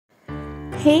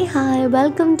Hey, hi,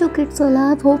 welcome to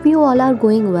kidso'lab. Hope you all are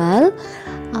going well.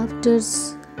 After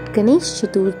Ganesh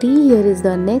Chaturthi, here is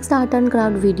the next art and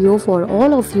craft video for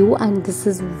all of you, and this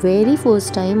is very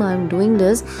first time I am doing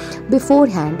this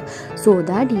beforehand so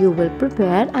that you will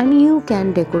prepare and you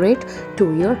can decorate to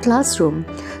your classroom.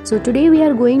 So today we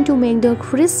are going to make the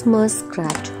Christmas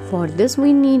craft. For this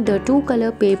we need the two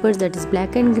color papers, that is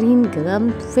black and green,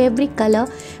 gum, fabric color,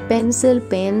 pencil,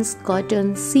 pens,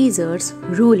 cotton, scissors,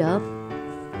 ruler,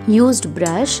 used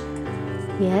brush,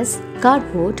 yes,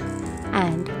 cardboard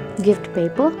and gift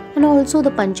paper, and also the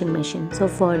punching machine. So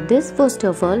for this, first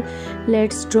of all,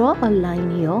 let's draw a line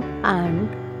here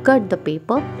and cut the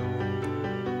paper.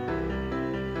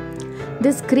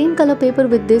 This green color paper,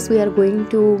 with this we are going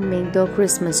to make the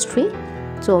Christmas tree.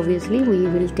 So obviously we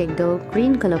will take the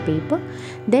green color paper,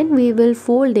 then we will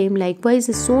fold them likewise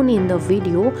as shown in the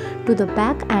video to the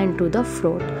back and to the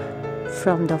front,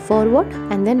 from the forward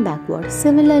and then backward.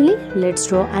 Similarly, let's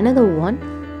draw another one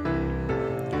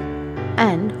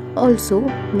and also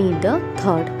need the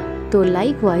third. So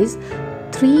likewise,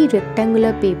 three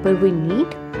rectangular paper we need,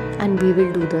 and we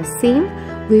will do the same.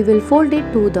 We will fold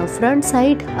it to the front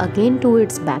side, again to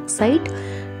its back side,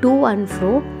 to and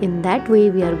fro. In that way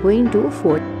we are going to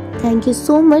fold. Thank you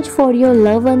so much for your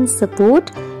love and support.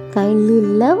 Kindly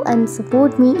love and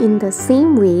support me in the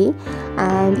same way,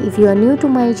 and if you are new to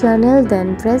my channel,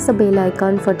 then press the bell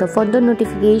icon for the further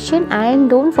notification, and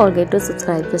don't forget to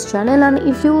subscribe this channel. And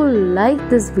if you like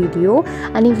this video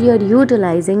and if you are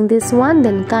utilizing this one,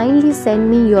 then kindly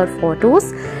send me your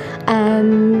photos,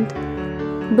 and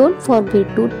don't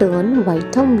forget to turn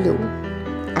white on blue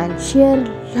and share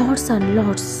lots and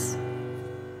lots.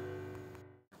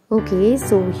 Okay,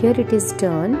 so here it is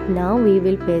done. Now we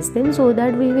will paste them so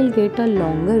that we will get a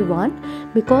longer one,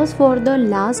 because for the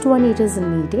last one it is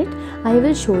needed. I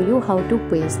will show you how to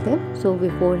paste them. So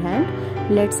beforehand,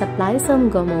 let's apply some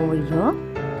gum over here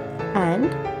and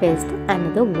paste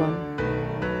another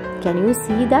one. Can you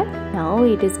see that? Now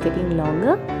it is getting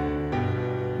longer.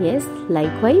 Yes,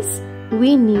 likewise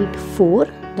we need 4,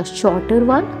 the shorter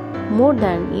one, more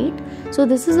than 8. So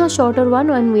this is a shorter one,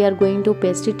 and we are going to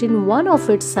paste it in one of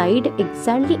its side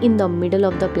exactly in the middle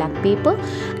of the black paper,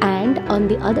 and on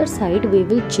the other side we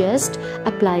will just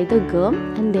apply the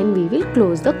gum and then we will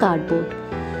close the cardboard.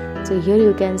 So here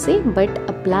you can see, but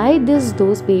apply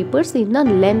those papers in the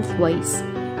lengthwise.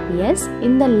 Yes,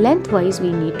 in the lengthwise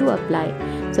we need to apply.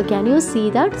 So can you see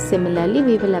that? Similarly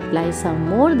we will apply some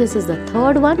more. This is the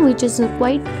third one, which is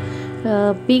quite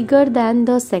bigger than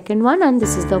the second one, and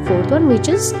this is the fourth one, which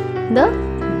is the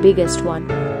biggest one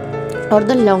or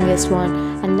the longest one.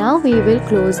 And now we will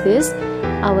close this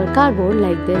our cardboard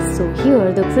like this. So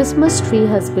here the Christmas tree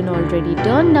has been already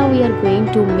done. Now we are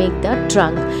going to make the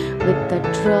trunk.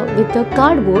 With the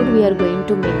cardboard we are going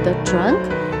to make the trunk.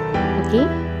 Okay,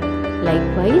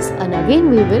 likewise, and again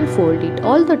we will fold it.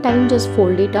 All the time just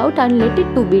fold it out and let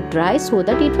it to be dry so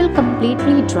that it will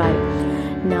completely dry.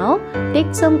 Now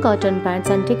take some cotton pads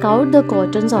and take out the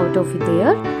cottons out of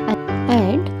there,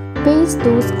 and paste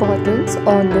those cottons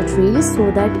on the tree so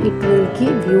that it will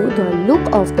give you the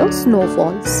look of the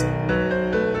snowfalls.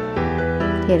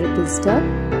 Here it is done.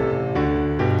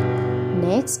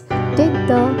 Next, take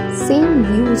the same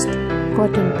used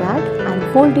cotton pad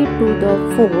and fold it to the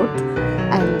fourth,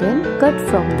 and then cut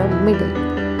from the middle.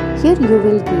 Here you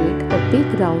will get a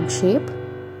big round shape.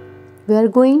 We are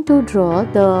going to draw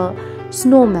the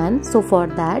snowman. So for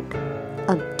that,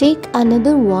 take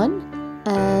another one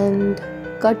and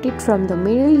cut it from the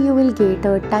middle. You will get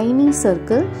a tiny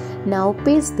circle. Now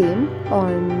paste them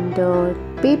on the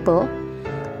paper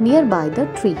nearby the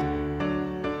tree.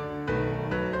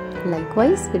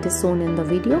 Likewise, it is shown in the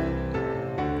video.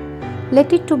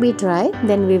 Let it to be dry,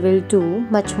 then we will do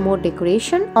much more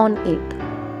decoration on it.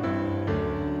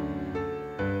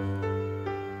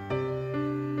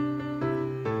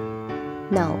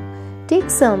 Now take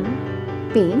some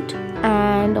paint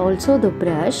and also the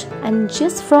brush, and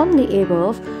just from the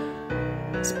above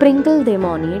sprinkle them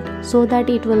on it so that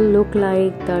it will look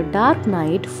like the dark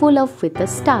night full of with the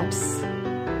stars.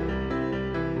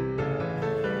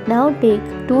 Now take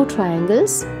 2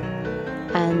 triangles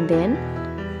and then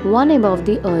one above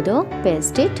the other,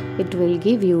 paste it. It will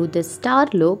give you the star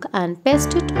look, and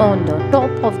paste it on the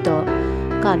top of the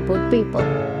cardboard paper.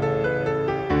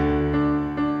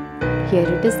 Here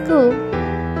it is go.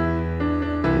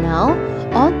 Now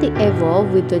on the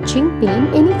above with the jink pen,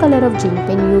 any color of jink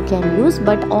pen you can use,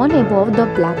 but on above the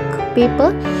black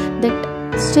paper,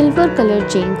 that silver color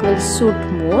jink will suit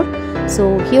more.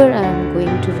 So here I am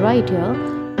going to write here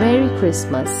Merry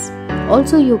Christmas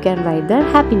also you can write there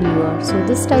Happy New Year. So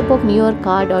this type of New Year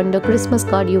card or the Christmas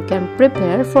card you can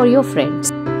prepare for your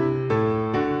friends.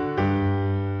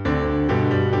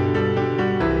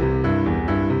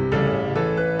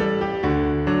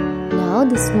 Now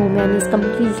the snowman is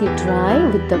completely dry.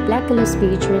 With the black color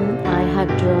spatula I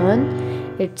have drawn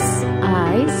its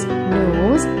eyes,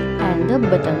 nose and the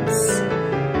buttons.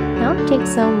 Now take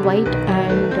some white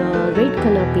and red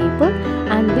color paper,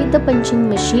 and with the punching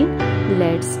machine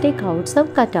let's take out some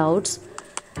cutouts.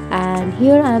 And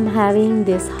here I am having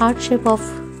this heart shape of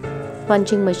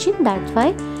punching machine, that's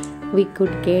why we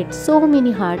could get so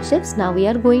many heart shapes. Now we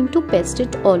are going to paste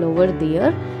it all over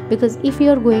there, because if you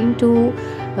are going to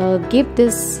give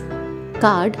this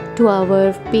card to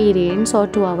our parents or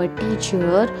to our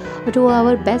teacher or to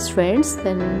our best friends,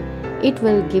 then it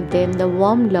will give them the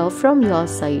warm love from your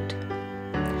side.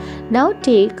 Now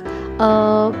take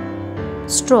a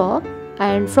straw,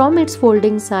 and from its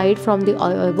folding side, from the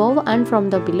above and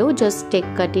from the below, just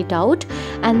cut it out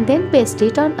and then paste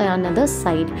it on another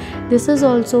side. This is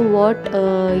also what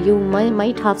you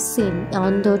might have seen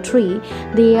on the tree.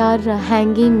 They are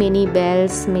hanging many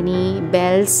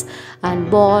bells and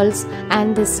balls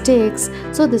and the sticks.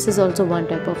 So this is also one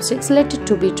type of sticks. Let it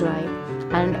to be dry,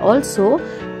 and also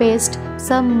paste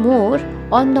some more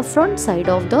on the front side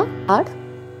of the card.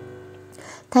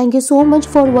 Thank you so much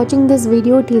for watching this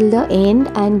video till the end,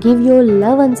 and give your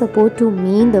love and support to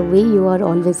me the way you are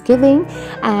always giving.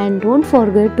 And don't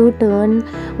forget to turn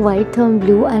white thumb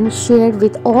blue and share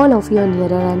with all of your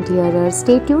nearer and dearer.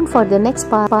 Stay tuned for the next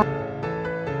part.